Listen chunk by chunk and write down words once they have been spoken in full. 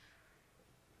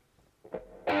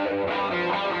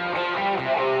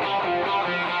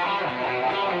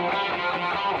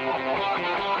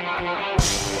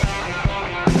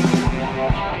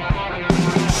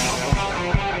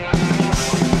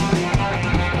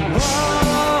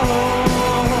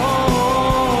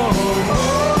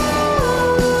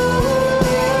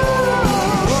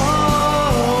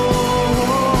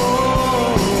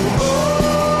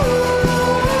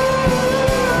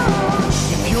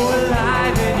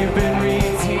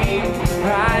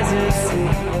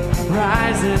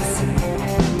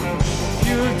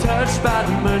by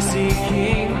the mercy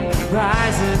king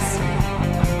rises,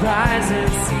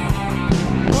 rises.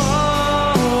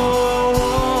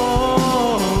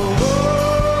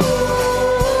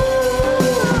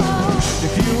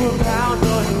 If you were bound,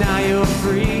 Lord, now you're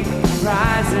free.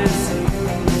 Rises,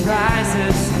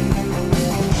 rises.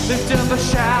 Lift up a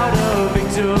shout of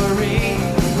victory.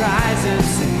 Rises,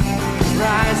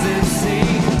 rises,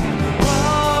 sing.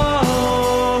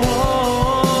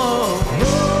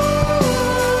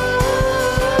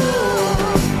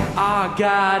 Our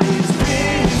God is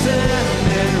risen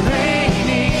and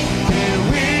reigning, and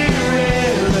we're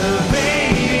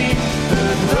elevating the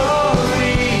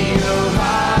glory of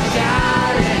our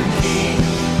God and King.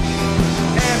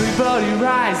 Everybody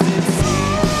rise and sing.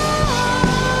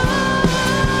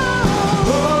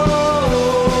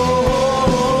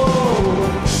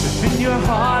 Within your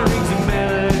heart rings a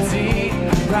melody.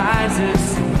 Rise and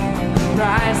sing,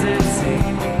 rise and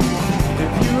sing.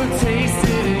 If you have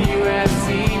tasted and you have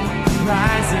seen,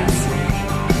 rise and sing,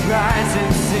 rise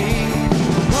and sing.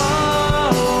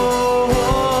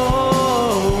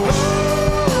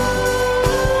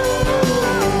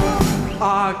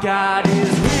 Our God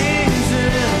is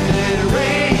risen and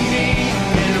reigning,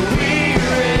 and we're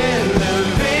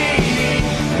elevating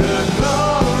the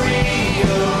glory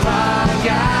of our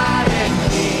God and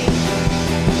King.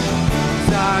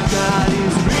 Our God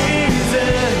is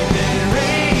risen and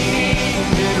reigning,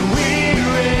 and we're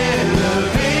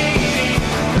elevating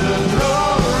the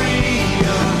glory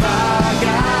of our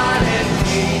God and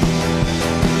King.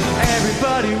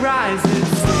 Everybody rise and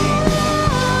sing.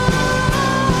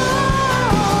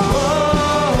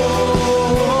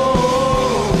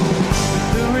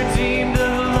 The redeemed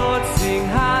of the Lord sing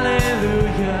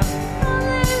hallelujah.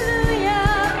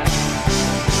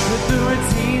 Let the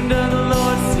redeemed of the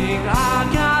Lord sing, our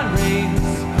God reigns,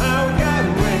 our God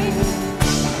reigns.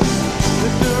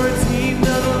 Let the redeemed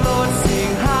of the Lord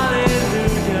sing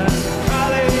hallelujah,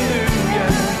 hallelujah.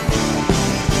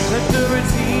 Let the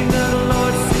redeemed of the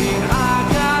Lord sing, our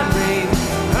God reigns,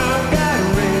 our God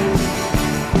reigns.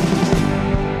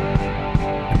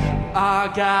 Our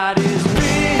God is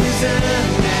risen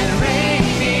and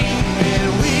reigning,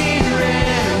 and we're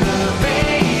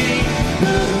elevating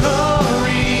the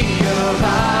glory of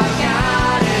our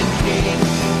God and King.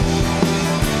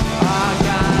 Our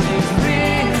God is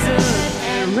risen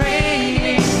and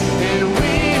reigning, and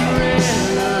we're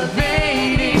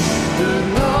elevating the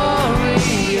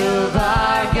glory of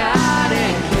our God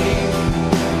and King.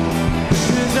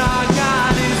 'Cause our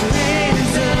God is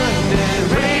risen and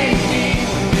reigning,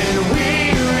 and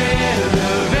we're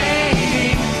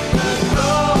elevating the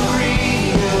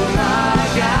glory of our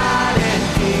God and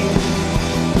King.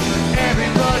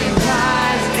 Everybody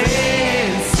rise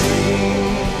and sing.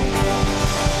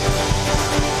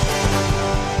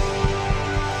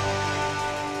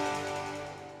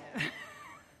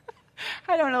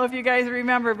 I don't know if you guys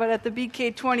remember, but at the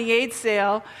BK28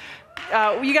 sale,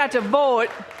 you got to vote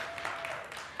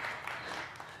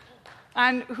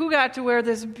on who got to wear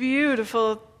this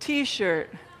beautiful T-shirt.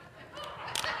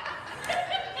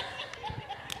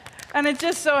 And it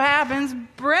just so happens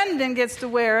Brendan gets to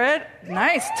wear it.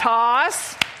 Nice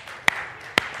toss.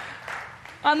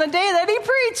 On the day that he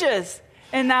preaches.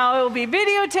 And now it will be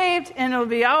videotaped and it will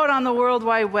be out on the World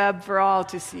Wide Web for all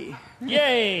to see.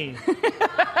 Yay!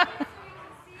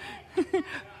 Is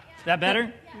that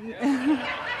better?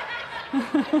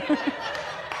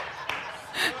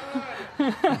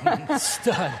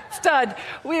 Stud.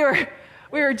 We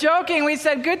were joking. We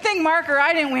said, good thing Mark or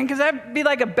I didn't win, because that'd be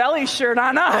like a belly shirt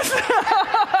on us.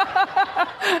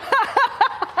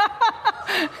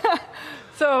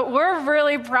 So we're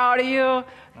really proud of you.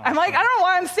 I'm like, I don't know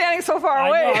why I'm standing so far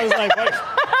away. I was like, wait.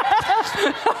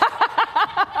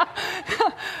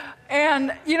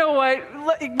 And you know what?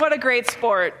 What a great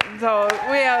sport. So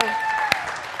we have...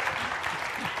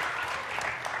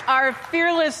 Our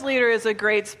fearless leader is a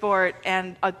great sport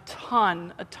and a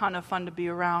ton of fun to be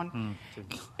around.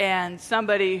 And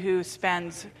somebody who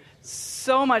spends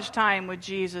so much time with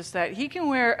Jesus that he can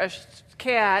wear a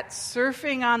cat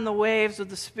surfing on the waves of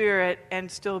the Spirit and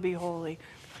still be holy.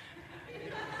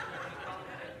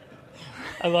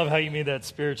 I love how you made that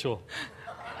spiritual.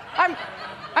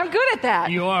 I'm good at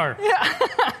that. You are.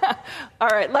 Yeah. All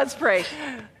right, let's pray.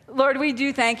 Lord, we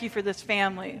do thank you for this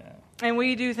family. And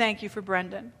we do thank you for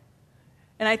Brendan.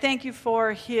 And I thank you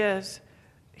for his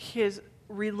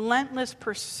relentless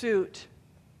pursuit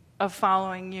of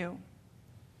following you.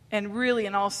 And really,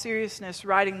 in all seriousness,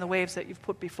 riding the waves that you've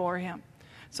put before him.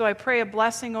 So I pray a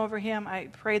blessing over him. I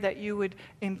pray that you would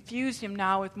infuse him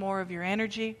now with more of your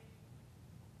energy.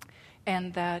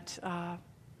 And that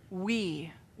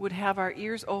we would have our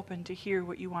ears open to hear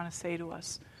what you want to say to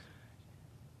us.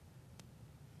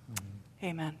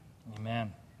 Amen.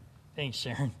 Amen. Thanks,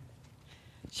 Sharon.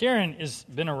 Sharon has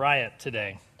been a riot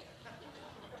today.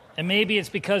 And maybe it's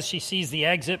because she sees the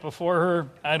exit before her.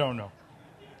 I don't know.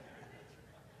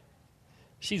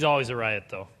 She's always a riot,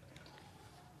 though.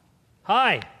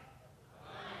 Hi.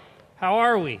 How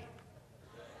are we?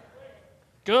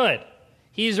 Good.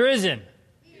 He's risen.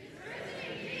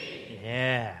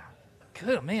 Yeah.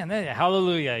 Good, man.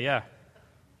 Hallelujah, yeah.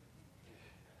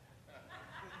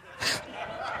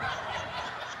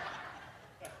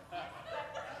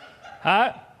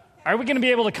 Huh? Are we going to be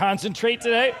able to concentrate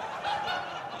today?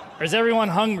 Or is everyone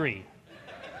hungry?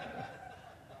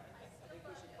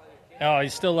 Oh, you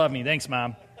still love me. Thanks,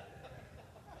 Mom.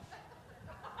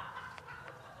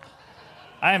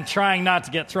 I am trying not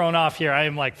to get thrown off here. I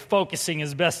am like focusing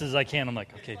as best as I can. I'm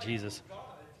like, okay, Jesus.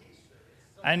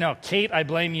 I know. Kate, I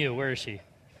blame you. Where is she?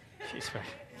 She's right.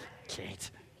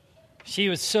 Kate. She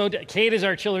was so... Kate is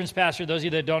our children's pastor, those of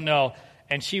you that don't know.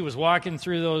 And she was walking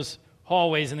through those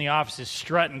hallways in the offices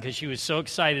strutting because she was so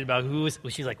excited about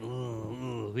she's like,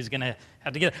 ooh, who's going to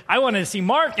have to get it? I wanted to see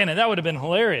Mark in it. That would have been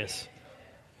hilarious.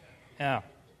 Yeah.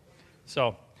 So,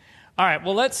 all right,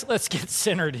 well, let's get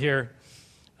centered here.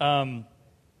 Let's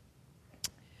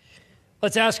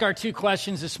ask our 2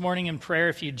 questions this morning in prayer,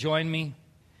 if you'd join me.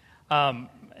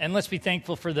 And let's be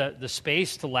thankful for the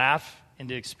space to laugh and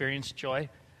to experience joy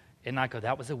and not go,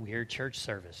 that was a weird church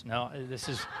service. No,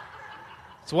 it's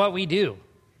what we do.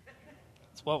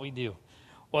 It's what we do.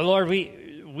 Well, Lord,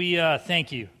 we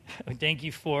thank you. We thank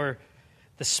you for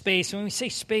the space. When we say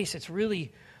space, it's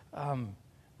really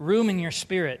room in your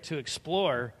spirit to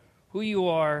explore who you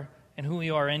are and who we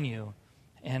are in you.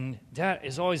 And that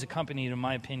is always accompanied, in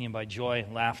my opinion, by joy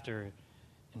and laughter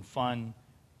and fun,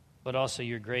 but also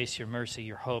your grace, your mercy,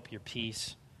 your hope, your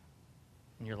peace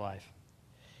in your life.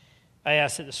 I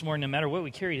ask that this morning, no matter what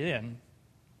we carried in,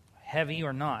 heavy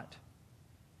or not,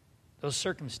 those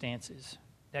circumstances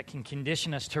that can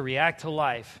condition us to react to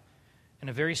life in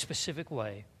a very specific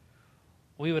way,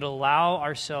 we would allow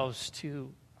ourselves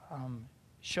to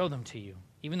show them to you,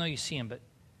 even though you see them, but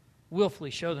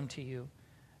willfully show them to you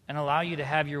and allow you to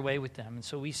have your way with them. And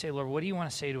so we say, Lord, what do you want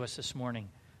to say to us this morning?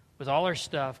 With all our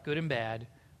stuff, good and bad,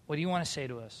 what do you want to say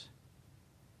to us?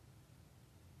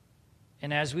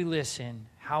 And as we listen,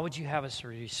 how would you have us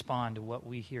respond to what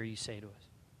we hear you say to us?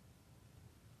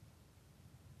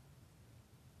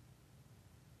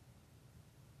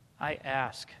 I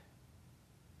ask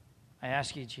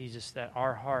you, Jesus, that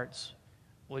our hearts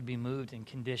would be moved and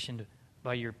conditioned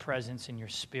by your presence and your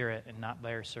spirit and not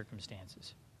by our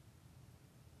circumstances.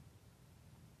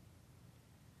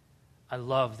 I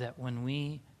love that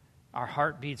when our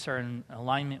heartbeats are in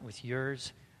alignment with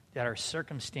yours, that our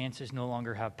circumstances no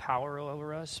longer have power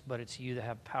over us, but it's you that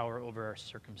have power over our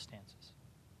circumstances.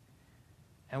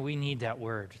 And we need that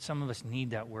word. Some of us need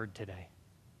that word today.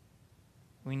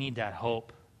 We need that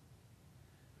hope.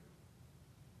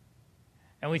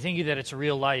 And we think that it's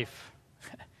real life.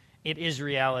 It is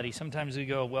reality. Sometimes we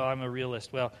go, well, I'm a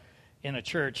realist. Well, in a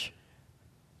church,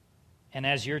 and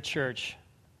as your church,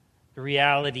 the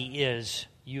reality is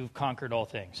you've conquered all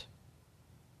things.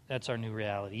 That's our new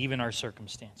reality, even our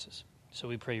circumstances. So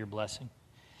we pray your blessing.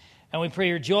 And we pray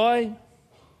your joy. And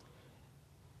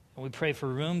we pray for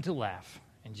room to laugh.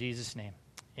 In Jesus' name,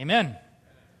 amen.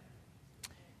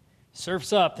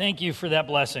 Surf's up. Thank you for that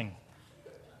blessing.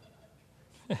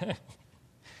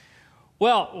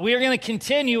 Well, we are going to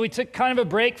continue. We took kind of a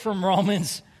break from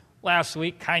Romans last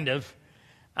week, kind of.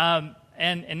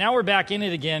 And now we're back in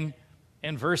it again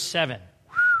in verse 7.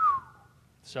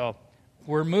 So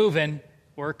we're moving.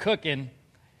 We're cooking.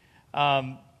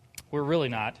 We're really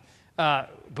not. But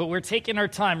we're taking our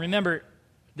time. Remember,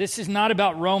 this is not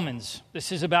about Romans.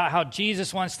 This is about how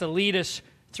Jesus wants to lead us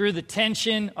through the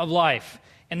tension of life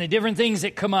and the different things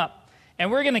that come up. And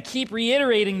we're going to keep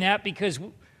reiterating that because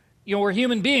we're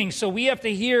human beings, so we have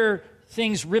to hear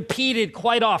things repeated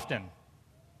quite often.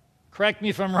 Correct me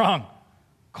if I'm wrong.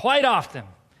 Quite often.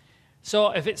 So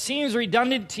if it seems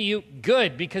redundant to you,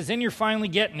 good, because then you're finally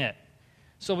getting it.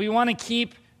 So we want to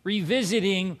keep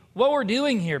revisiting what we're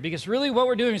doing here, because really what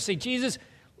we're doing is say, Jesus,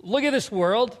 look at this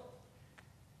world,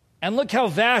 and look how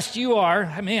vast you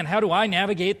are. Man, how do I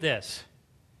navigate this?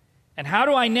 And how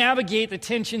do I navigate the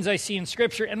tensions I see in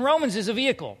Scripture? And Romans is a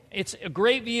vehicle. It's a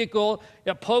great vehicle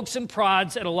that pokes and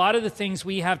prods at a lot of the things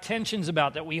we have tensions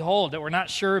about, that we hold, that we're not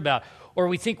sure about, or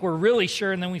we think we're really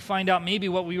sure, and then we find out maybe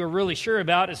what we were really sure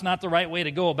about is not the right way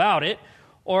to go about it,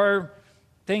 or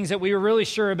things that we were really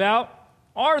sure about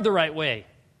are the right way.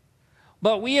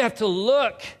 But we have to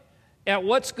look at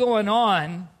what's going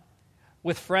on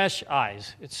with fresh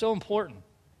eyes. It's so important.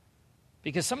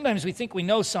 Because sometimes we think we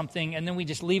know something and then we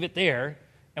just leave it there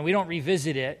and we don't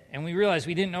revisit it and we realize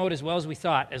we didn't know it as well as we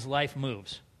thought as life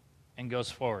moves and goes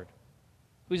forward.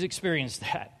 Who's experienced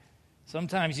that?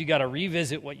 Sometimes you got to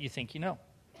revisit what you think you know.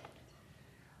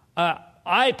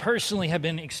 I personally have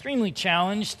been extremely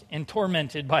challenged and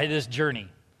tormented by this journey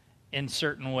in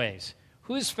certain ways.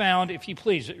 Who's found, if you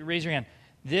please, raise your hand,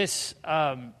 this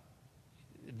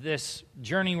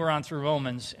journey we're on through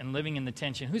Romans and living in the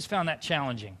tension, who's found that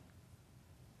challenging?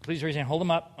 Please raise your hand. Hold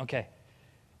them up. Okay.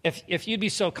 If you'd be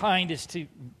so kind as to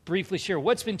briefly share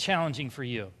what's been challenging for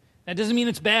you. That doesn't mean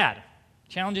it's bad.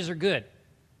 Challenges are good.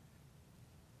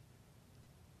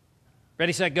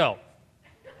 Ready, set, go.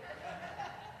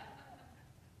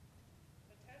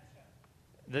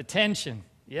 The tension.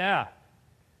 Yeah.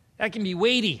 That can be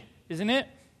weighty, isn't it?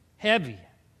 Heavy.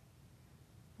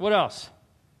 What else?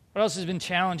 What else has been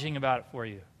challenging about it for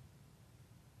you?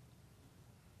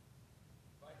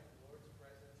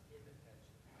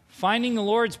 Finding the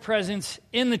Lord's presence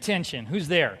in the tension. Who's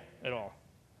there at all?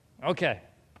 Okay.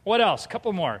 What else? A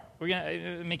couple more. We're going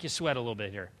to make you sweat a little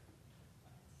bit here.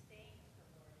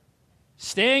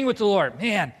 Staying with the Lord.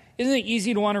 Man, isn't it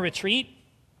easy to want to retreat?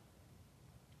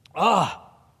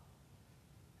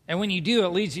 And when you do, it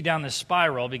leads you down this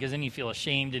spiral because then you feel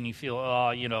ashamed and you feel,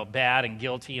 bad and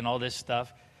guilty and all this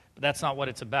stuff. But that's not what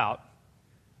it's about.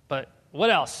 But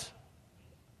what else?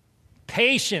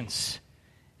 Patience.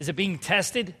 Is it being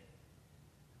tested?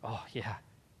 Oh, yeah.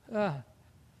 Your definition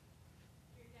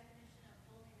of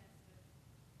holiness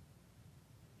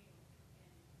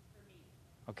was new for me.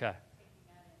 Okay.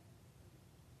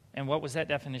 And what was that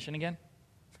definition again?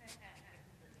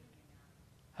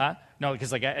 Huh? No,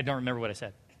 because I don't remember what I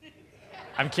said.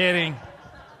 I'm kidding.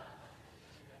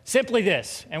 Simply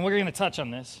this, and we're going to touch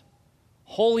on this.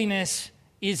 Holiness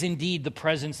is indeed the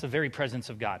very presence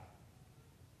of God.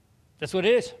 That's what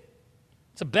it is.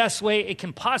 It's the best way it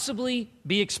can possibly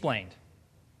be explained.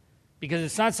 Because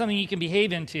it's not something you can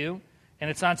behave into, and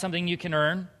it's not something you can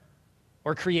earn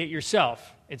or create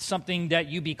yourself. It's something that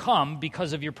you become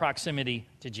because of your proximity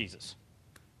to Jesus.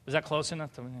 Was that close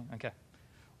enough? Okay.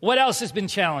 What else has been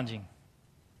challenging?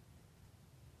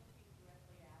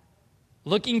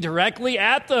 Looking directly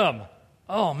at them.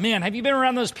 Oh, man, have you been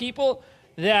around those people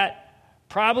that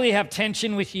probably have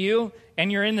tension with you,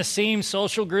 and you're in the same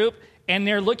social group, and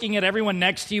they're looking at everyone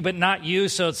next to you, but not you.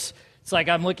 So it's like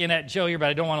I'm looking at Joe here, but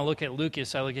I don't want to look at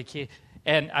Lucas. I look at Keith,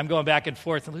 and I'm going back and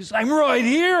forth. And Lucas, I'm right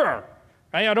here.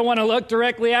 Right? I don't want to look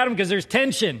directly at him because there's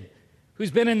tension.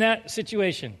 Who's been in that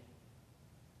situation?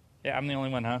 Yeah, I'm the only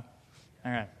one, huh?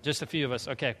 All right, just a few of us.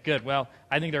 Okay, good. Well,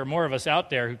 I think there are more of us out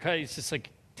there who it's just like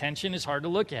tension is hard to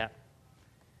look at.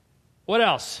 What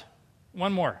else?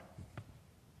 One more.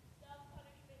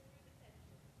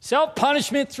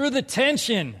 Self-punishment through the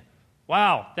tension.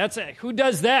 Wow, who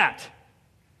does that?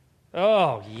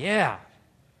 Oh, yeah.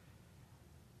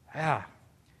 Yeah.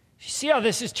 You see how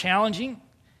this is challenging?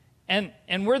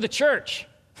 And we're the church.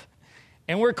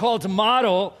 And we're called to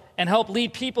model and help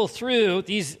lead people through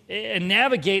these and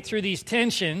navigate through these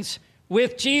tensions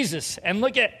with Jesus. And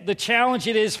look at the challenge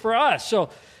it is for us. So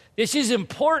this is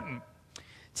important.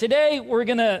 Today, we're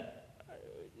going to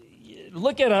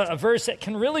look at a verse that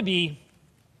can really be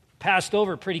passed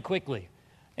over pretty quickly.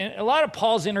 And a lot of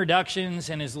Paul's introductions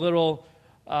and his little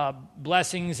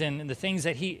blessings and the things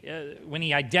that when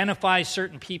he identifies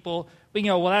certain people, we can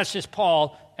go, well, that's just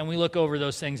Paul, and we look over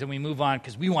those things and we move on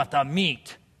because we want the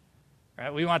meat,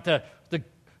 right? We want the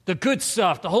good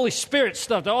stuff, the Holy Spirit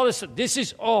stuff, all this. This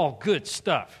is all good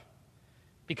stuff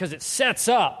because it sets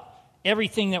up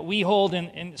everything that we hold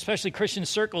in especially Christian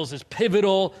circles as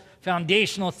pivotal,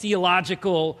 foundational,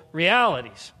 theological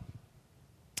realities.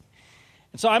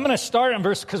 And so I'm going to start on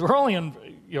because we're only on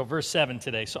verse 7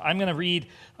 today. So I'm going to read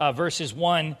verses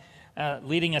 1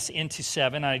 leading us into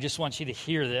 7. I just want you to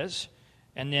hear this,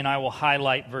 and then I will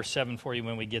highlight verse 7 for you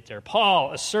when we get there.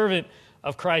 Paul, a servant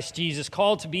of Christ Jesus,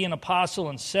 called to be an apostle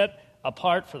and set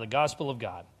apart for the gospel of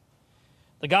God.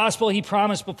 The gospel he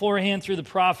promised beforehand through the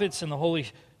prophets and the Holy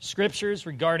Scriptures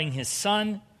regarding his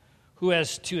Son, who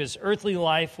as to his earthly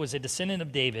life was a descendant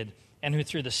of David, and who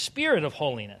through the Spirit of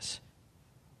holiness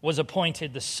was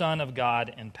appointed the Son of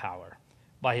God in power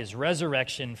by his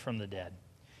resurrection from the dead.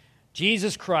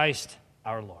 Jesus Christ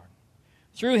our Lord.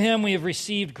 Through him we have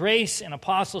received grace and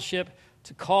apostleship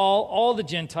to call all the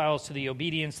Gentiles to the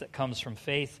obedience that comes from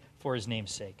faith for his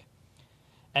name's sake.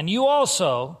 And you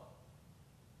also,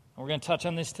 and we're going to touch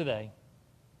on this today,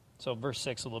 so verse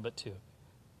 6 a little bit too.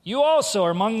 You also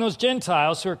are among those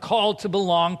Gentiles who are called to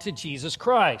belong to Jesus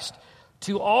Christ.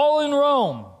 To all in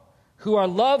Rome who are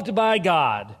loved by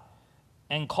God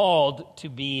and called to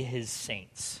be his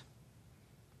saints.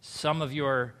 Some of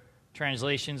your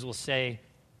translations will say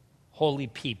holy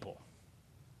people.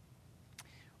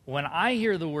 When I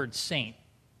hear the word saint,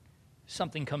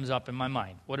 something comes up in my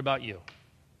mind. What about you?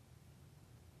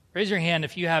 Raise your hand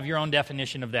if you have your own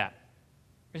definition of that.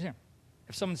 Raise your hand.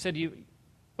 If someone said to you,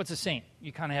 what's a saint?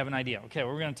 You kind of have an idea. Okay,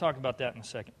 we're going to talk about that in a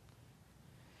second.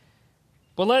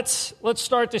 But let's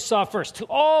start this off first. To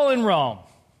all in Rome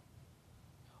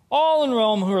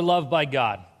who are loved by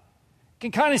God. It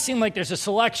can kind of seem like there's a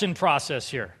selection process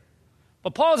here.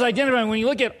 But Paul's identifying, when you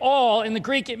look at all, in the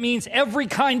Greek it means every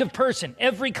kind of person,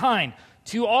 every kind.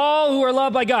 To all who are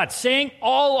loved by God. Saying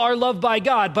all are loved by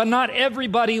God, but not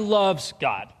everybody loves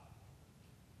God.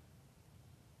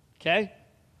 Okay?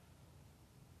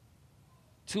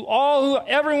 To all who,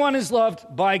 everyone is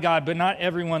loved by God, but not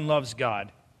everyone loves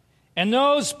God. And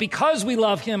those, because we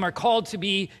love him, are called to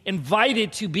be,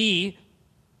 invited to be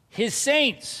his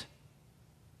saints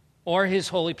or his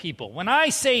holy people. When I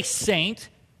say saint,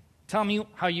 tell me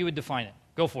how you would define it.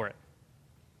 Go for it.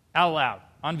 Out loud,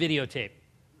 on videotape,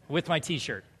 with my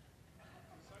t-shirt.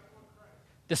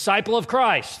 Disciple of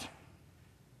Christ.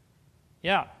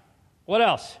 Yeah. What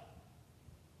else?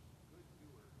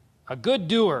 A good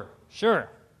doer. Sure.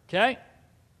 Okay.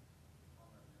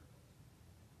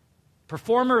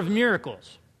 Performer of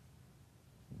miracles.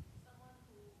 Someone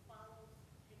who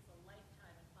takes a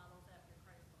lifetime and follows after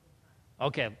Christ the whole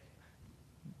time. Okay.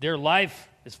 Their life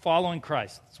is following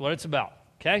Christ. That's what it's about.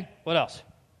 Okay? What else?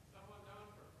 Someone known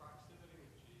for proximity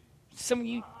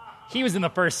with Jesus. He was in the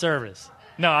first service.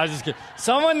 No, I was just kidding.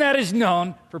 Someone that is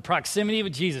known for proximity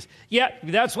with Jesus. Yeah,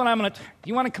 that's what I'm going to...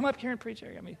 You want to come up here and preach?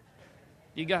 I mean,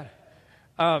 you got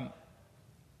it.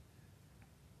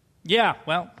 Yeah,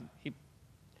 well...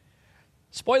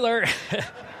 Spoiler.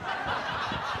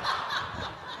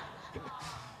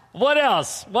 What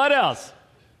else? What else?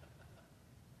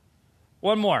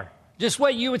 One more. Just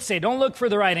what you would say. Don't look for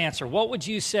the right answer. What would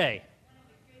you say?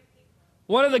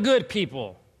 One of the good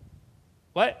people.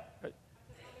 What?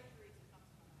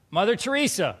 Mother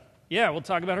Teresa. Yeah, we'll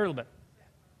talk about her a little bit.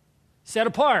 Set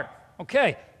apart.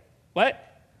 Okay. What?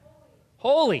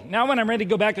 Holy. Now when I'm ready to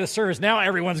go back to the service, now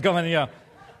everyone's going, yeah.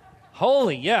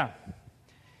 Holy, yeah.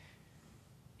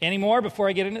 Any more before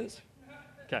I get into this?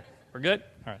 Okay, we're good?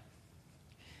 All right.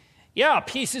 Yeah,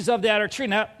 pieces of that are true.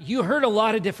 Now, you heard a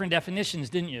lot of different definitions,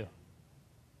 didn't you?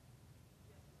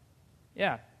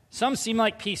 Yeah. Some seem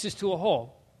like pieces to a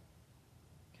whole.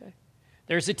 Okay.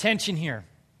 There's a tension here.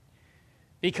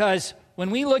 Because when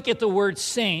we look at the word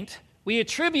saint, we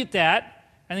attribute that,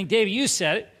 I think, Dave, you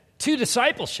said it, to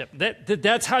discipleship.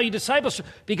 That's how you discipleship.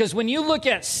 Because when you look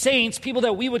at saints, people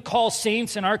that we would call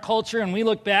saints in our culture, and we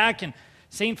look back, and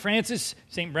St. Francis,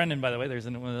 St. Brendan, by the way, there's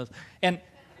one of those, and,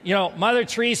 Mother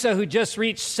Teresa, who just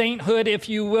reached sainthood, if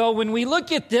you will, when we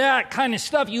look at that kind of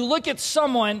stuff, you look at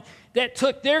someone that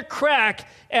took their crack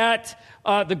at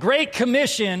the Great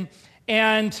Commission,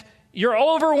 and you're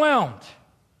overwhelmed.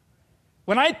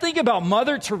 When I think about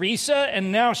Mother Teresa,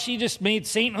 and now she just made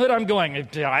sainthood, I'm going,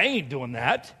 I ain't doing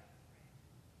that.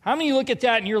 How many of you look at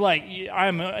that and you're like,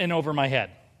 I'm in over my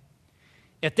head?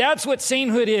 If that's what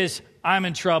sainthood is, I'm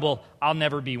in trouble. I'll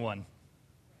never be one.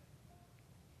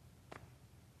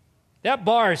 That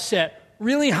bar is set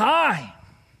really high.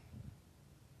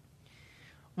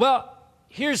 Well,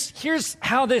 here's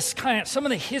how this some of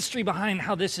the history behind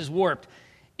how this is warped.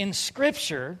 In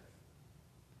Scripture,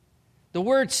 the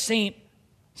word saint,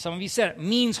 some of you said it,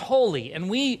 means holy. And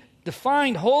we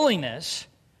defined holiness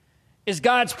as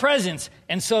God's presence.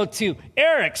 And so to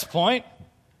Eric's point,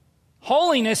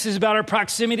 holiness is about our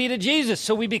proximity to Jesus.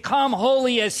 So we become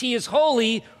holy as he is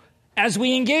holy as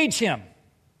we engage him.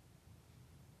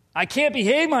 I can't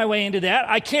behave my way into that.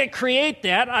 I can't create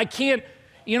that. I can't,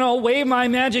 wave my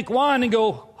magic wand and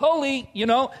go, holy,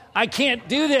 I can't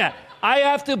do that. I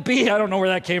have to be, I don't know where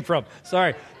that came from.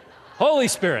 Sorry. Holy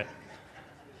Spirit.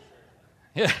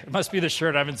 Yeah, it must be the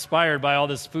shirt. I'm inspired by all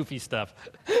this foofy stuff.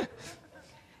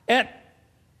 And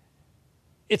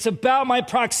it's about my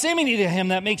proximity to him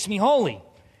that makes me holy.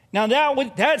 Now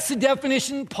that's the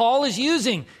definition Paul is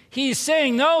using. He's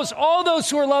saying all those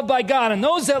who are loved by God, and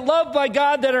those that love by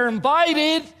God that are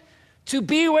invited to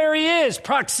be where he is,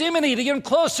 proximity, to get him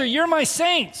closer. You're my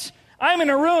saints. I'm in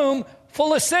a room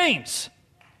full of saints.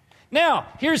 Now,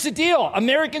 here's the deal.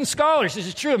 American scholars, this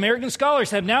is true, American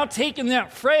scholars have now taken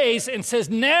that phrase and says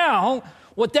now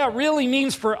what that really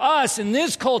means for us in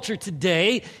this culture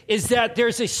today is that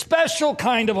there's a special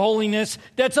kind of holiness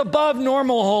that's above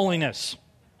normal holiness.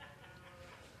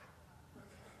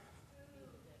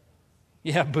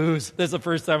 Yeah, booze. That's the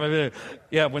first time I've been.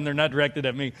 Yeah, when they're not directed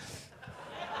at me.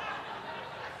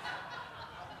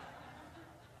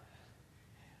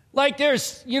 like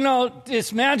there's,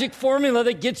 this magic formula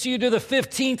that gets you to the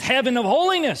 15th heaven of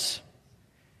holiness.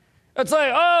 It's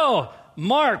like, oh,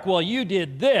 Mark, well, you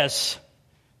did this,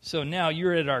 so now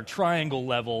you're at our triangle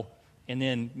level, and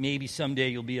then maybe someday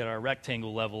you'll be at our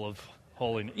rectangle level of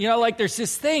holiness. Like there's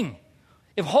this thing.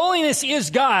 If holiness is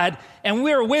God and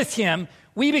we're with him,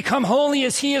 we become holy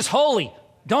as he is holy.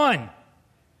 Done.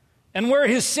 And we're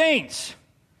his saints.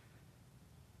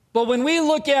 But when we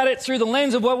look at it through the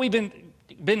lens of what we've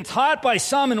been taught by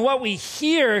some and what we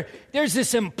hear, there's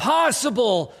this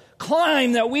impossible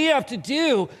climb that we have to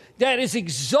do that is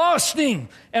exhausting.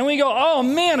 And we go, oh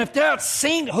man, if that's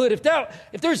sainthood,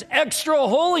 if there's extra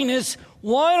holiness,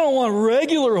 well, I don't want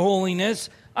regular holiness.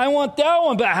 I want that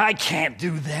one, but I can't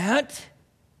do that.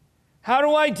 How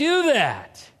do I do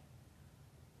that?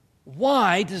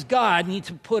 Why does God need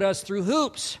to put us through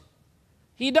hoops?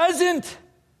 He doesn't.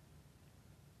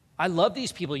 I love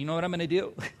these people. You know what I'm going to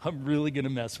do? I'm really going to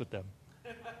mess with them.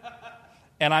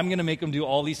 And I'm going to make them do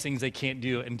all these things they can't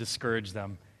do and discourage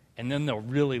them. And then they'll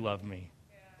really love me.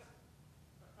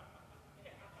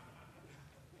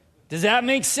 Does that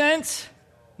make sense?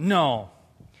 No.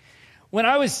 When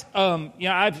I was,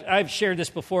 I've shared this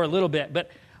before a little bit,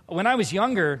 but when I was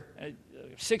younger,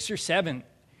 6 or 7,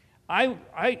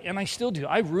 I still do,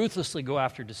 I ruthlessly go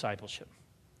after discipleship.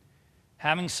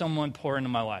 Having someone pour into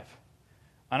my life.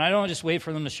 And I don't just wait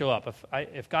for them to show up.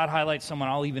 If God highlights someone,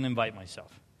 I'll even invite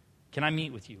myself. Can I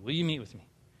meet with you? Will you meet with me?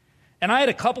 And I had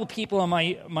a couple people in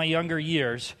my younger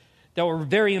years that were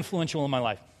very influential in my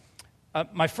life.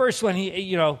 My first one,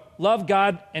 he loved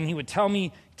God, and he would taught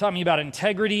me about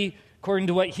integrity, according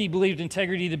to what he believed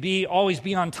integrity to be, always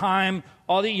be on time,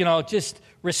 just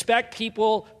respect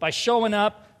people by showing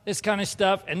up, this kind of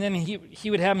stuff. And then he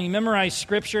would have me memorize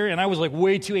scripture, and I was like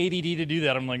way too ADD to do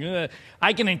that. I'm like,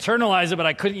 I can internalize it, but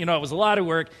I couldn't, it was a lot of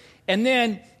work. And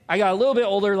then I got a little bit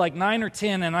older, like 9 or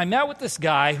 10, and I met with this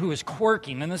guy who was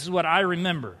quirky, and this is what I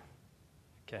remember.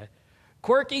 Okay,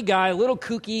 quirky guy, a little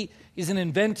kooky. He's an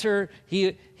inventor.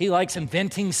 He likes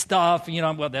inventing stuff.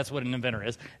 Well, that's what an inventor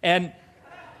is. And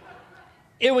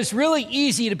it was really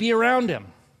easy to be around him.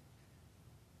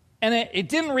 And it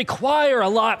didn't require a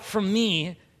lot from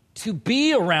me to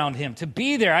be around him, to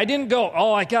be there. I didn't go,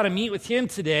 I got to meet with him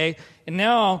today, and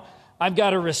now I've got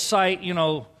to recite,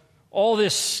 all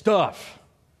this stuff.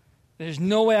 There's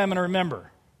no way I'm going to remember.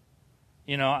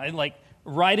 I like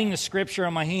writing the scripture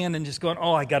on my hand and just going,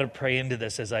 I got to pray into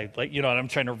this as I'm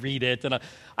trying to read it. And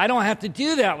I don't have to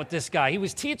do that with this guy. He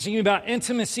was teaching me about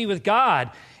intimacy with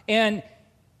God and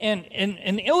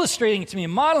illustrating it to me,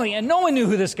 modeling, and no one knew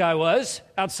who this guy was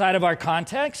outside of our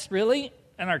context, really,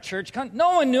 and our church context.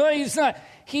 No one knew it.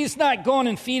 He's not going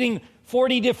and feeding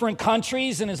 40 different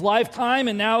countries in his lifetime,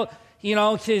 and now,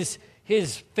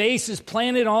 his face is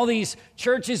planted in all these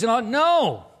churches and all.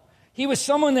 No. He was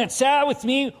someone that sat with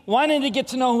me, wanted to get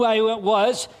to know who I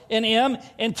was and am,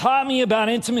 and taught me about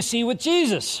intimacy with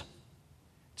Jesus.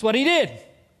 That's what he did.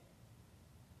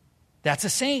 That's a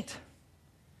saint.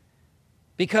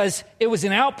 Because it was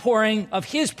an outpouring of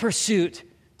his pursuit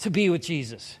to be with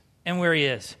Jesus and where he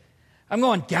is. I'm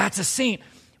going, that's a saint.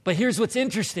 But here's what's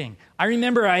interesting. I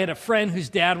remember I had a friend whose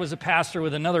dad was a pastor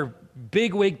with another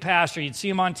big-wig pastor. You'd see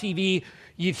him on TV.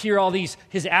 You'd hear all his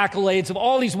accolades of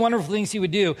all these wonderful things he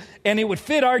would do. And it would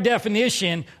fit our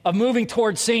definition of moving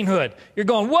towards sainthood. You're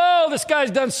going, whoa, this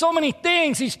guy's done so many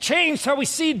things. He's changed how we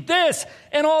see this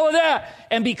and all of that.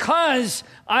 And because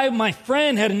my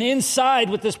friend had an inside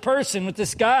with this person, with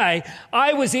this guy,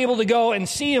 I was able to go and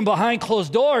see him behind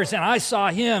closed doors, and I saw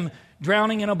him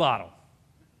drowning in a bottle.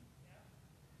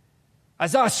 I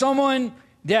saw someone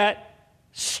that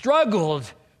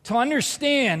struggled to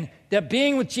understand that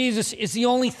being with Jesus is the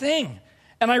only thing.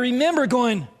 And I remember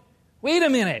going, wait a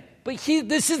minute, but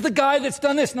this is the guy that's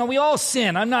done this. Now, we all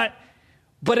sin.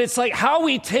 But it's like how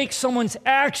we take someone's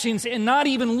actions and not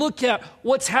even look at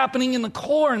what's happening in the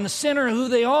core and the center of who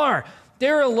they are.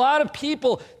 There are a lot of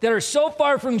people that are so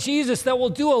far from Jesus that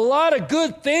will do a lot of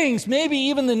good things, maybe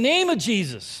even the name of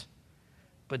Jesus,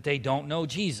 but they don't know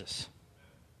Jesus.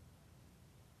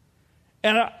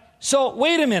 And so,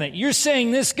 wait a minute. You're saying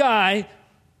this guy,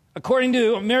 according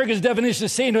to America's definition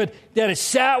of sainthood, that has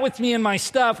sat with me in my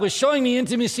stuff, was showing me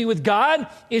intimacy with God,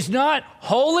 is not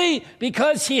holy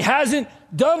because he hasn't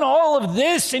done all of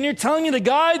this? And you're telling me the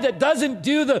guy that doesn't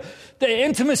do the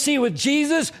intimacy with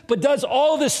Jesus, but does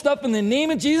all this stuff in the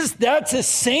name of Jesus, that's a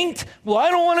saint? Well,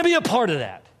 I don't want to be a part of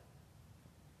that.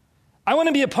 I want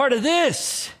to be a part of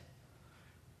this.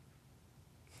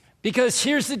 Because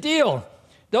here's the deal.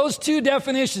 Those two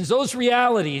definitions, those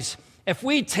realities, if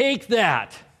we take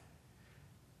that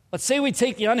Let's say we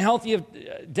take the unhealthy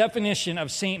definition of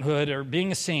sainthood or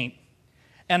being a saint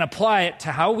and apply it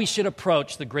to how we should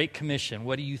approach the Great Commission.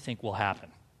 What do you think will happen?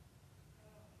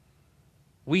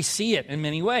 We see it in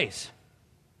many ways.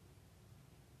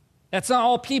 That's not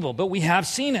all people, but we have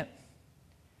seen it.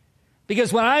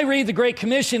 Because when I read the Great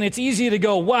Commission, it's easy to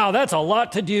go, wow, that's a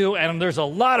lot to do, and there's a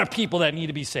lot of people that need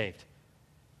to be saved.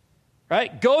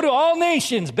 Right? Go to all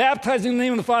nations, baptizing in the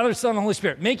name of the Father, Son, and Holy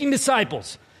Spirit, making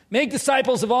disciples. Make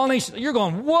disciples of all nations. You're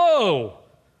going, whoa,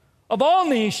 of all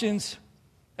nations,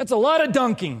 that's a lot of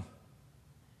dunking.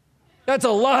 That's a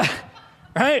lot,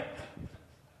 right?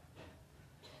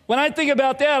 When I think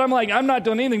about that, I'm like, I'm not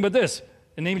doing anything but this.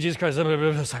 In the name of Jesus Christ,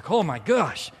 it's like, oh my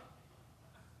gosh.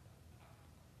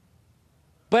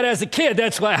 But as a kid,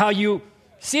 that's how you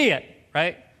see it,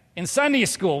 right? In Sunday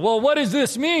school, well, what does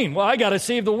this mean? Well, I got to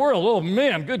save the world. Oh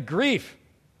man, good grief.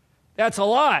 That's a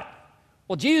lot.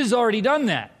 Well, Jesus has already done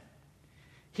that.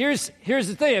 Here's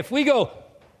the thing. If we go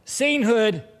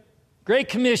sainthood, Great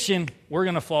Commission, we're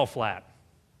going to fall flat.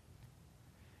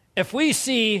 If we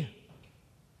see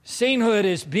sainthood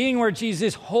as being where Jesus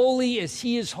is, holy as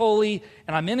he is holy,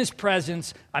 and I'm in his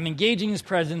presence, I'm engaging his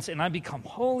presence, and I become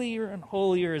holier and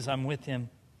holier as I'm with him,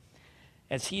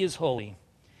 as he is holy.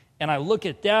 And I look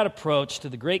at that approach to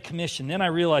the Great Commission, then I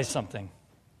realize something.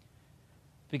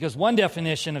 Because one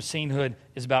definition of sainthood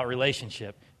is about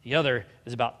relationship. The other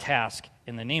is about task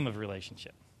in the name of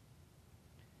relationship.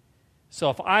 So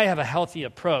if I have a healthy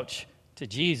approach to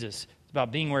Jesus, it's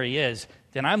about being where he is,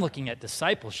 then I'm looking at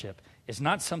discipleship. It's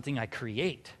not something I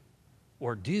create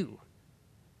or do,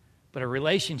 but a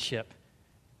relationship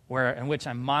in which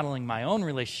I'm modeling my own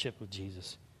relationship with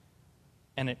Jesus,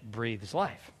 and it breathes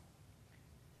life.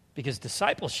 Because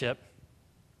discipleship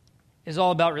is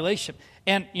all about relationship.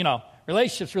 And,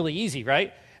 relationship's really easy,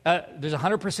 right? There's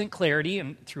 100% clarity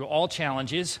and through all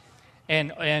challenges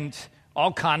and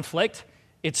all conflict.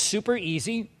 It's super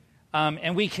easy.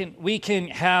 And we can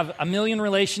have a million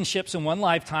relationships in one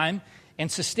lifetime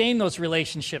and sustain those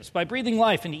relationships by breathing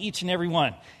life into each and every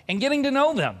one and getting to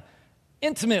know them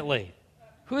intimately,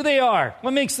 who they are,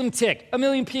 what makes them tick. A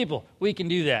million people, we can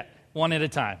do that one at a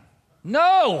time.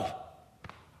 No!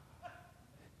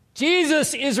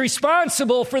 Jesus is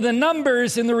responsible for the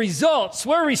numbers and the results.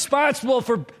 We're responsible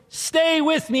for stay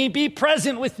with me, be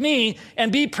present with me,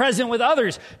 and be present with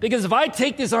others. Because if I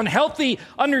take this unhealthy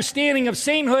understanding of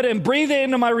sainthood and breathe it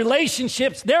into my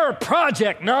relationships, they're a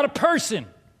project, not a person.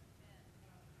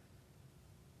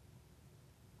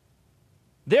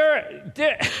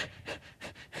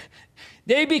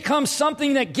 They become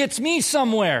something that gets me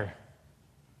somewhere.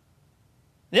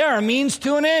 They're a means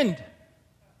to an end.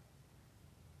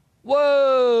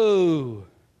 Whoa.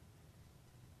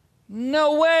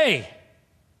 No way.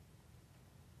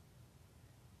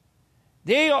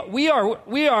 We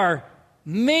are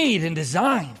made and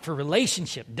designed for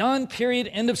relationship. Done, period,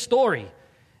 end of story.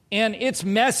 And it's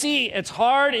messy, it's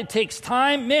hard, it takes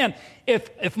time. Man,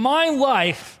 if my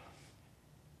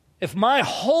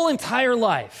whole entire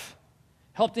life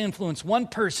helped influence one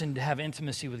person to have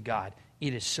intimacy with God,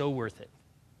 it is so worth it.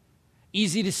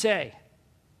 Easy to say.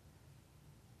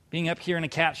 Being up here in a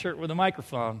cat shirt with a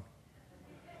microphone.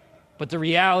 But the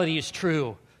reality is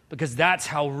true, because that's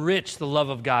how rich the love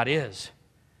of God is.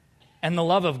 And the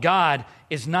love of God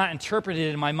is not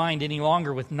interpreted in my mind any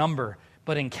longer with number,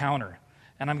 but encounter.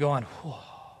 And I'm going, whoa.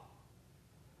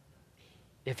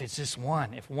 If it's just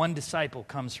one, if one disciple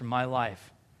comes from my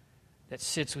life that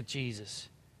sits with Jesus,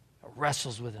 that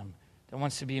wrestles with him, that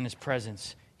wants to be in his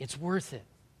presence, it's worth it.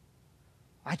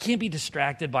 I can't be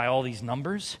distracted by all these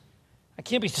numbers. I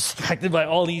can't be distracted by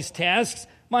all these tasks.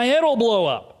 My head will blow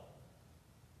up.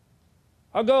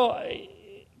 I'll go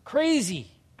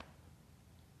crazy.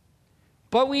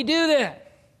 But we do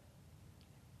that.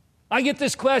 I get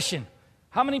this question.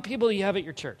 How many people do you have at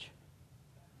your church?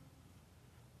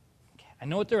 Okay, I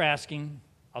know what they're asking.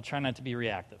 I'll try not to be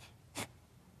reactive.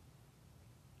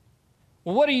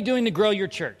 Well, what are you doing to grow your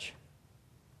church?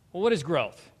 Well, what is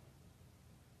growth?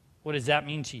 What does that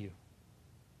mean to you?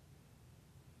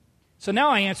 So now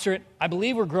I answer it, I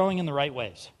believe we're growing in the right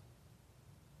ways.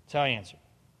 That's how I answer it.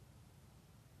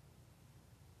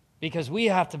 Because we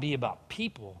have to be about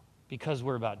people because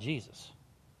we're about Jesus.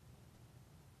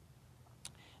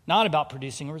 Not about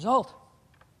producing a result.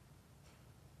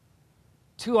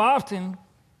 Too often,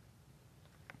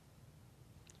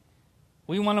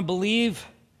 we want to believe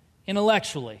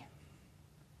intellectually.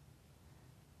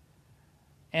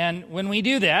 And when we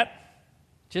do that,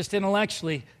 just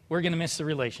intellectually, we're going to miss the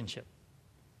relationship.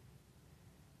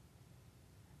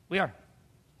 We are.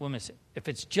 We'll miss it. If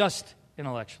it's just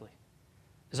intellectually.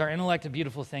 Is our intellect a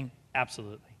beautiful thing?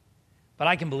 Absolutely. But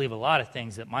I can believe a lot of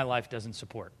things that my life doesn't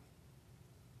support.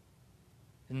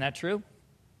 Isn't that true?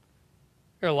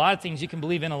 There are a lot of things you can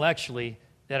believe intellectually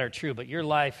that are true, but your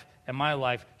life and my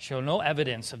life show no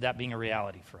evidence of that being a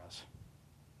reality for us.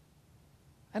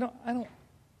 I don't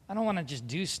want to just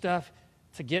do stuff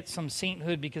to get some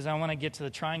sainthood because I want to get to the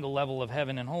triangle level of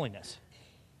heaven and holiness.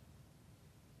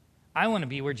 I want to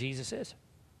be where Jesus is.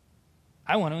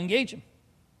 I want to engage him.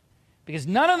 Because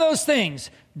none of those things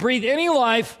breathe any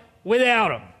life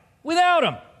without him. Without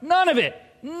him. None of it.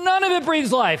 None of it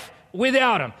breathes life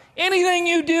without him. Anything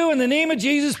you do in the name of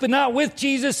Jesus but not with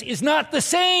Jesus is not the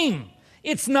same.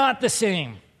 It's not the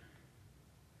same.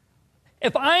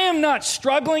 If I am not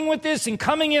struggling with this and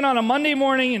coming in on a Monday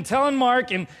morning and telling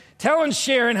Mark and telling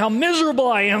Sharon how miserable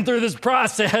I am through this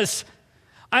process,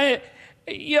 because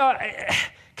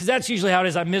that's usually how it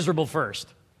is. I'm miserable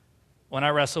first when I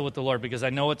wrestle with the Lord because I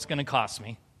know it's going to cost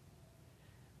me.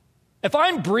 If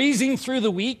I'm breezing through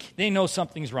the week, they know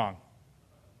something's wrong.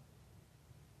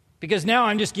 Because now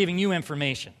I'm just giving you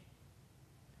information.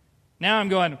 Now I'm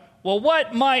going, well,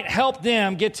 what might help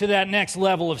them get to that next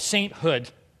level of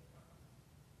sainthood?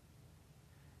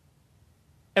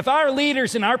 If our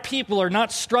leaders and our people are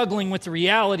not struggling with the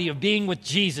reality of being with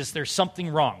Jesus, there's something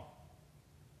wrong.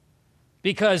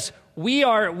 Because we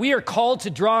are called to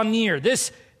draw near.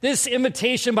 This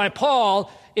invitation by Paul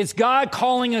is God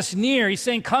calling us near. He's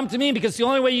saying, come to me, because the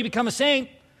only way you become a saint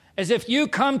is if you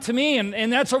come to me.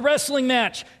 And that's a wrestling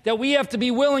match that we have to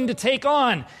be willing to take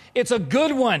on. It's a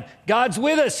good one. God's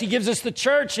with us. He gives us the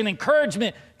church and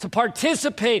encouragement to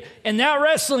participate in that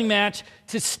wrestling match,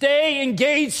 to stay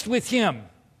engaged with him.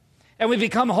 And we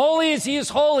become holy as he is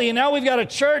holy. And now we've got a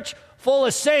church full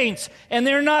of saints. And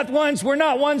we're not ones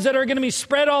that are going to be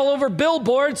spread all over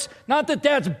billboards. Not that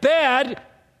that's bad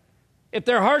if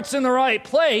their heart's in the right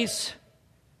place.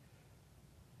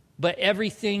 But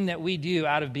everything that we do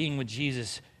out of being with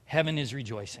Jesus, heaven is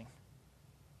rejoicing.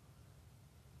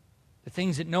 The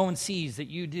things that no one sees that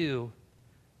you do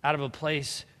out of a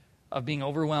place of being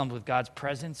overwhelmed with God's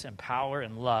presence and power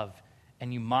and love,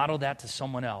 and you model that to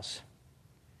someone else,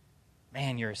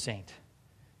 man, you're a saint,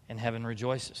 and heaven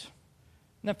rejoices.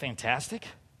 Isn't that fantastic?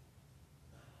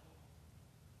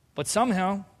 But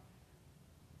somehow,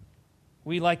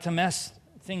 we like to mess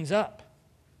things up,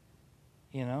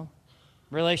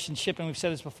 Relationship, and we've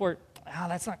said this before,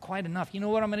 that's not quite enough. You know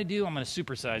what I'm going to do? I'm going to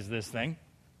supersize this thing.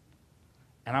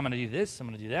 And I'm going to do this, I'm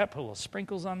going to do that, put a little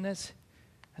sprinkles on this.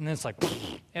 And then it's like,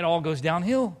 it all goes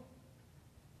downhill.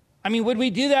 I mean, would we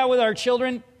do that with our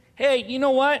children? Hey, you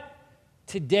know what?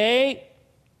 Today,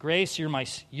 Grace, you're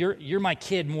my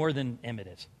kid more than Emmett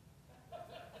is.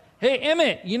 Hey,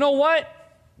 Emmett, you know what?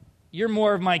 You're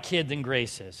more of my kid than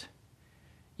Grace is.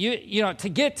 To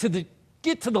get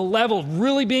to the level of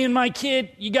really being my kid,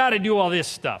 you got to do all this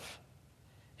stuff.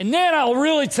 And then I'll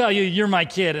really tell you you're my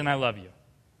kid and I love you.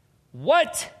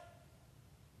 What?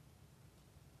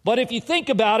 But if you think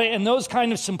about it in those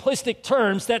kind of simplistic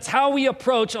terms, that's how we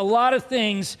approach a lot of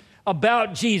things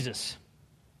about Jesus.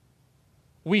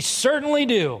 We certainly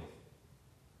do.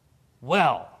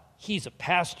 Well, he's a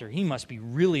pastor. He must be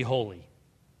really holy.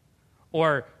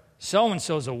 Or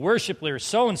so-and-so is a worship leader.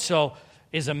 So-and-so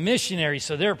is a missionary,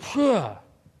 so they're...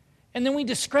 And then we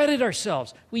discredit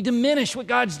ourselves. We diminish what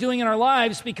God's doing in our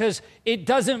lives because it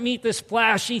doesn't meet this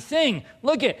flashy thing.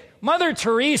 Look at Mother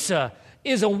Teresa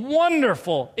is a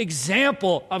wonderful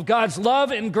example of God's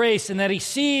love and grace, and that he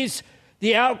sees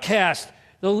the outcast,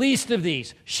 the least of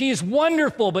these. She is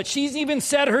wonderful, but she's even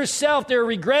said herself there are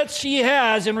regrets she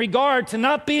has in regard to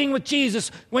not being with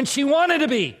Jesus when she wanted to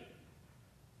be.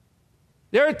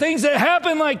 There are things that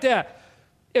happen like that.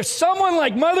 If someone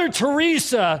like Mother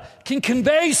Teresa can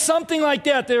convey something like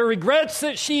that, there are regrets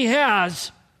that she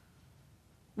has,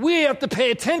 we have to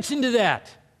pay attention to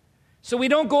that. So we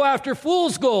don't go after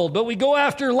fool's gold, but we go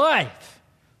after life.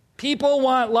 People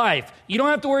want life. You don't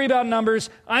have to worry about numbers.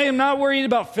 I am not worried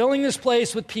about filling this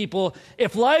place with people.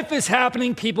 If life is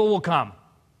happening, people will come.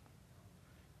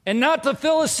 And not to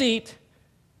fill a seat,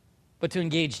 but to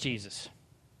engage Jesus.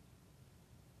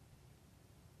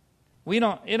 It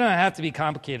don't have to be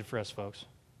complicated for us, folks.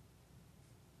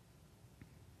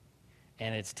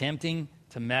 And it's tempting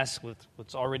to mess with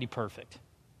what's already perfect.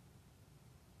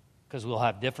 Because we'll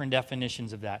have different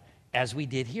definitions of that, as we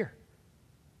did here.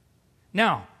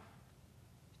 Now,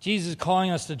 Jesus is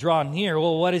calling us to draw near.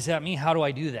 Well, what does that mean? How do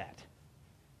I do that?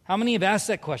 How many have asked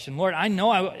that question? Lord, I know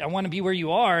I want to be where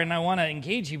you are and I want to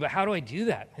engage you, but how do I do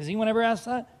that? Has anyone ever asked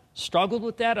that? Struggled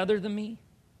with that other than me?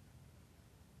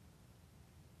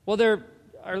 Well, there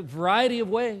are a variety of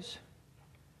ways.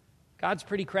 God's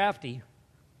pretty crafty.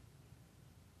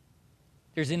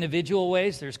 There's individual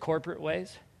ways, there's corporate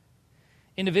ways.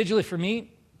 Individually for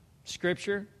me,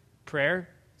 Scripture, prayer,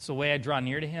 it's the way I draw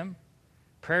near to Him.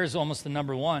 Prayer is almost the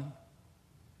number one.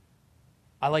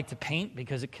 I like to paint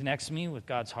because it connects me with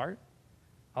God's heart.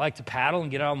 I like to paddle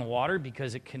and get out on the water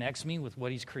because it connects me with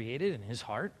what He's created and His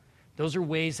heart. Those are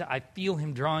ways that I feel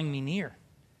Him drawing me near,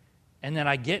 and that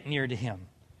I get near to Him.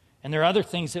 And there are other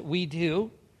things that we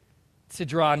do to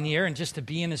draw near and just to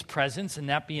be in His presence and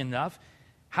that be enough.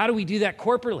 How do we do that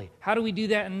corporately? How do we do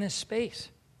that in this space?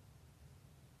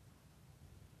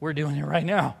 We're doing it right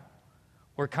now.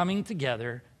 We're coming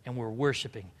together and we're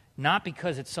worshiping. Not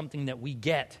because it's something that we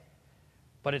get,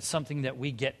 but it's something that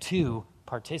we get to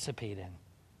participate in.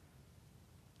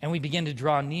 And we begin to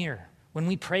draw near. When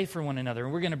we pray for one another,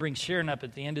 and we're going to bring Sharon up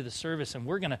at the end of the service, and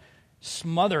we're going to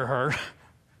smother her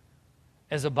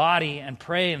as a body and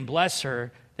pray and bless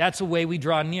her, that's a way we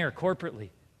draw near corporately.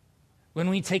 When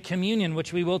we take communion,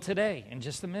 which we will today in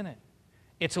just a minute,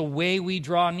 it's a way we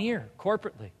draw near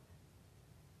corporately.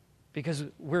 Because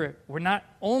we're not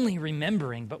only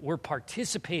remembering, but we're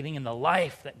participating in the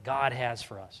life that God has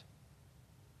for us.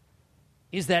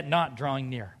 Is that not drawing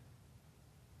near?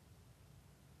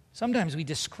 Sometimes we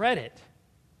discredit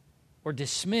or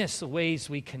dismiss the ways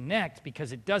we connect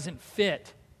because it doesn't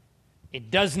fit. It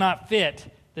does not fit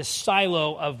the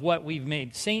silo of what we've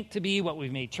made saint to be, what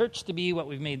we've made church to be, what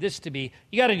we've made this to be.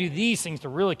 You got to do these things to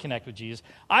really connect with Jesus.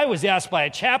 I was asked by a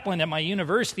chaplain at my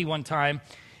university one time,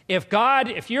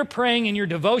 if you're praying in your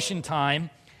devotion time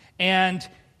and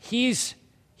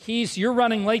you're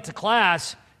running late to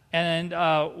class, and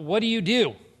what do you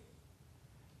do?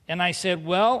 And I said,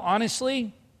 well,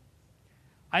 honestly,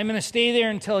 I'm going to stay there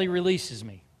until He releases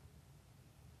me.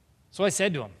 So I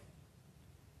said to him,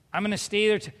 I'm going to stay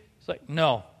there. He's like,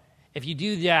 no. If you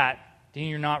do that, then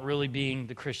you're not really being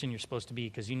the Christian you're supposed to be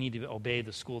because you need to obey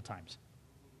the school times.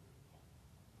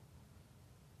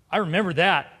 I remember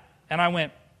that, and I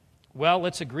went, well,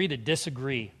 let's agree to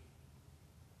disagree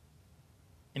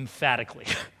emphatically.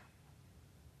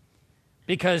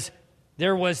 Because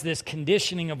there was this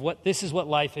conditioning of this is what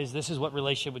life is, this is what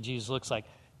relationship with Jesus looks like.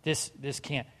 This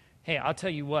can't. Hey, I'll tell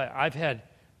you what, I've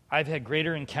had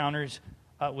greater encounters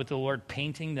with the Lord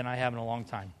painting than I have in a long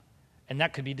time. And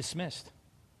that could be dismissed.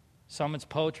 Some it's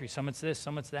poetry, some it's this,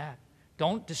 some it's that.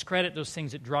 Don't discredit those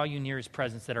things that draw you near His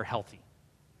presence that are healthy.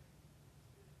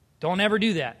 Don't ever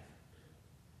do that.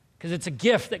 Because it's a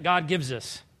gift that God gives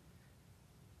us.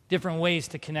 Different ways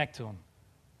to connect to Him.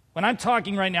 When I'm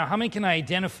talking right now, how many can I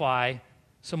identify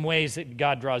some ways that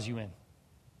God draws you in?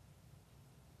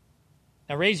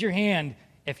 Now raise your hand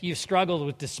if you've struggled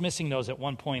with dismissing those at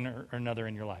one point or another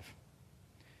in your life.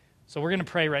 So we're going to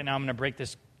pray right now. I'm going to break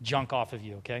this junk off of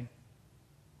you, okay?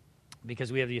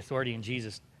 Because we have the authority in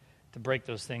Jesus to break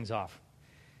those things off.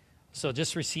 So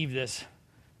just receive this.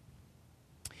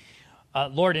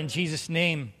 Lord, in Jesus'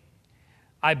 name,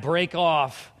 I break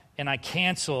off and I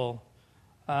cancel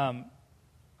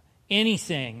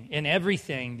anything and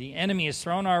everything the enemy has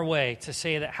thrown our way to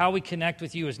say that how we connect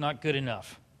with you is not good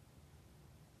enough.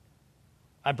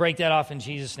 I break that off in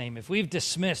Jesus' name. If we've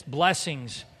dismissed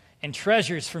blessings and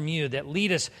treasures from you that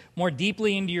lead us more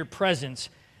deeply into your presence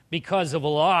because of a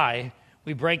lie,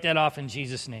 we break that off in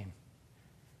Jesus' name.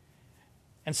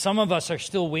 And some of us are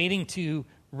still waiting to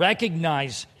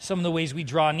recognize some of the ways we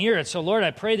draw near it. So, Lord,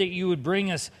 I pray that you would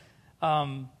bring us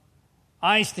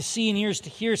eyes to see and ears to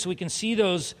hear so we can see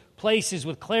those places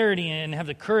with clarity and have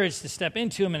the courage to step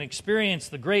into them and experience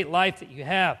the great life that you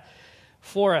have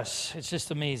for us. It's just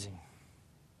amazing.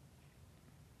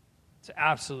 It's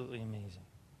absolutely amazing.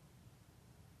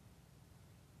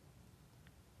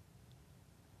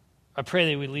 I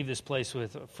pray that we leave this place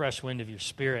with a fresh wind of your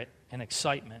Spirit and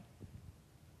excitement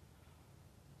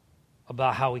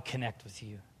about how we connect with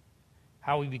you,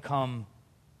 how we become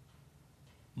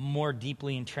more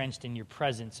deeply entrenched in your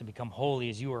presence and become holy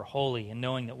as you are holy, and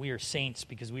knowing that we are saints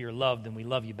because we are loved and we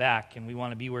love you back and we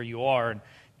want to be where you are, and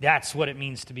that's what it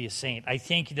means to be a saint. I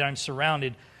thank you that I'm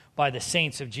surrounded by the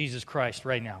saints of Jesus Christ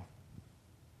right now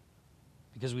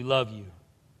because we love you.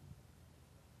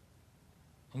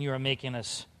 And you are making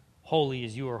us holy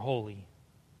as you are holy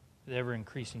with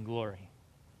ever-increasing glory.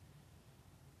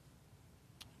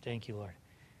 Thank you, Lord.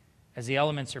 As the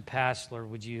elements are passed, Lord,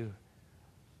 would you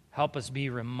help us be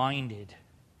reminded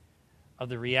of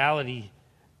the reality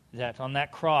that on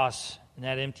that cross, in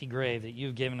that empty grave, that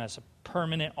you've given us a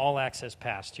permanent all-access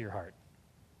pass to your heart.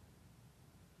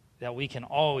 That we can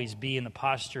always be in the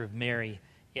posture of Mary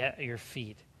at your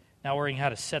feet, not worrying how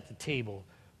to set the table,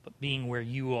 but being where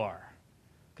you are,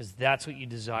 because that's what you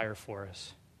desire for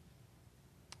us.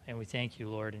 And we thank you,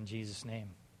 Lord, in Jesus' name.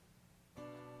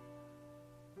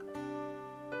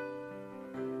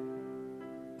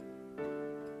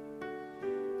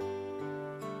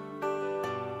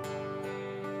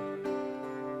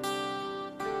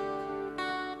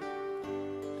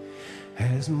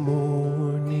 As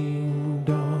morning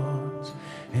dawns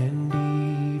and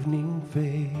evening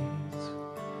fades,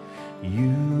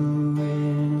 you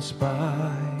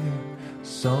inspire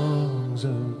songs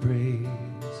of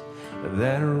praise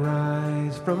that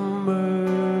rise from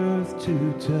earth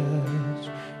to touch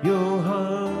your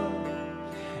heart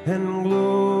and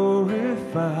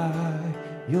glorify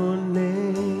your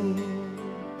name.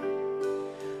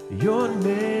 Your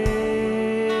name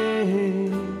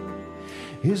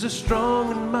is a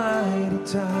strong and mighty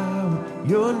tower.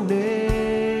 Your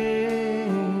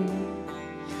name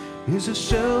is a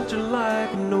shelter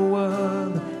like no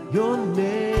other. Your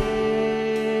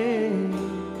name,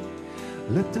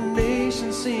 let the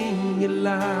nation sing it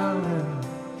louder.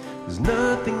 'Cause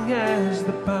nothing has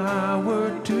the power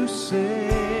to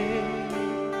save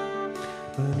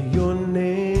but your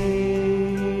name.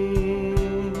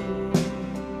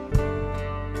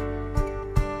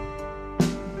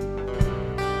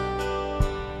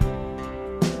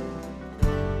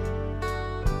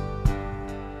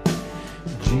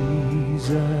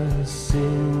 Jesus,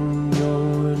 in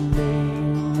your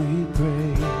name we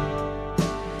pray.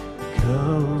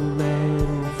 Come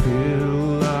and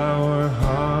fill our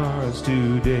hearts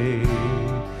today.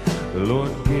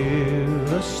 Lord,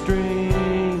 give us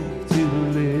strength to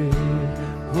live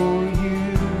for you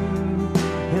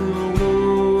and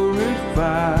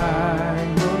glorify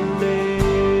your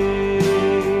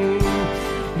name.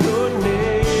 Your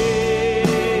name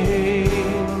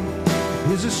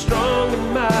is a strong and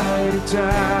mighty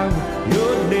tower.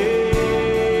 Your name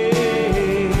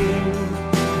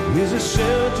is a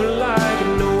shelter like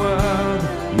no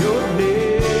other. Your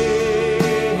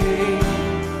name,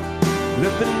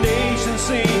 let the nation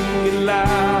sing it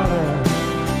louder.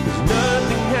 'Cause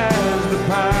nothing has the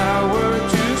power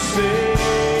to save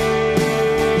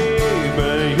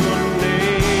but your name.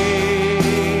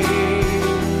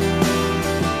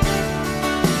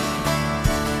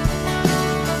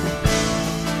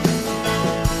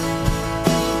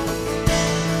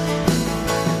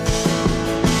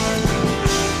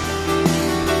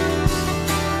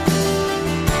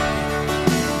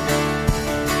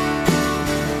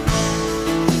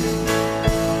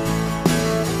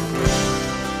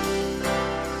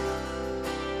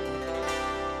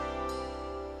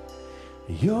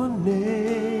 Your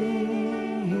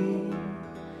name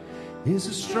is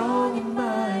a strong and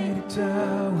mighty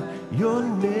tower. Your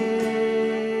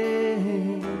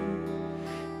name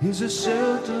is a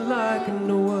shelter like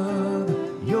no other.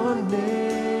 Your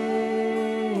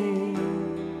name,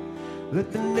 let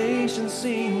the nation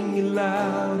sing it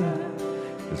louder.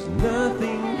 'Cause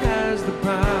nothing has the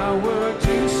power